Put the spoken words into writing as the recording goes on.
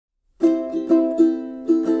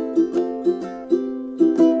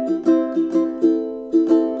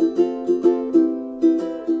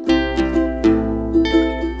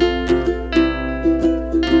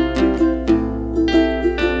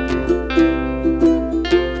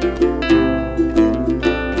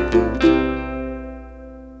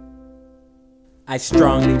I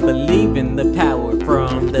strongly believe in the power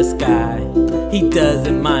from the sky. He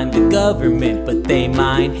doesn't mind the government, but they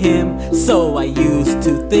mind him. So I used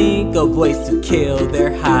to think of ways to kill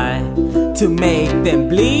their high, to make them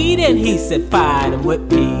bleed, and he said fight 'em with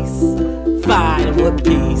peace. Fight 'em with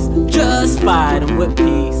peace, just fight 'em with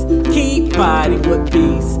peace. Keep fighting with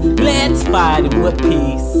peace, let's fight 'em with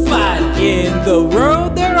peace. Fight 'em. In the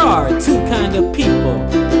world there are two kind of people.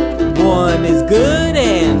 One is good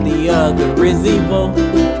and the other is evil.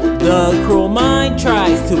 The cruel mind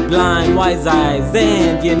tries to blind wise eyes,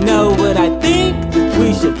 and you know what I think?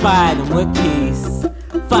 We should fight 'em with peace.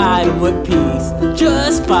 Fight 'em with peace,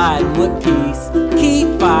 just fight 'em with peace.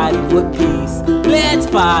 Keep fighting with peace, let's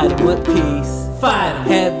fight 'em with peace. Fight 'em.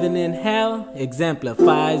 Heaven and hell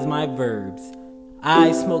exemplifies my verbs.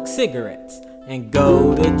 I smoke cigarettes and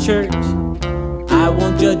go to church. I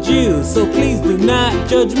won't judge you, so please do not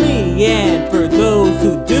judge me. And for those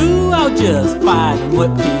who do, I'll just fight 'em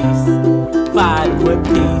with peace. Fight 'em with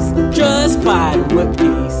peace, just fight 'em with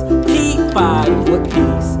peace. Keep fighting with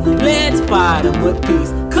peace, let's fight 'em with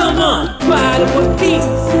peace. Come on, fight 'em with peace.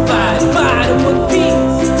 Fight 'em with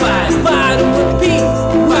peace. Fight 'em with peace.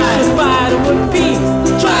 Fight 'em with peace.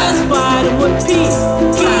 Just fight 'em with peace.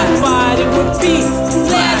 Keep fighting with peace.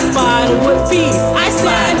 Let's fight 'em with peace. I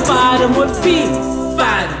said fight 'em with peace.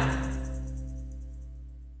 Fight 'em.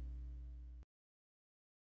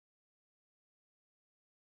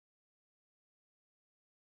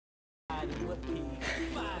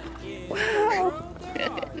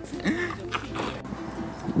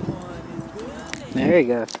 There you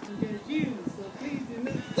go.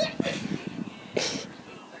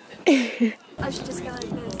 I should just go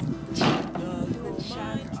like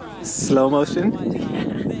this. Slow motion.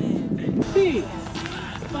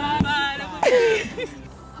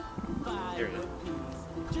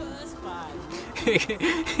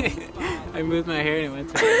 I moved my hair and it went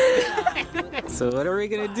to. So what are we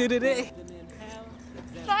gonna do today?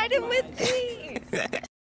 Fight him with me!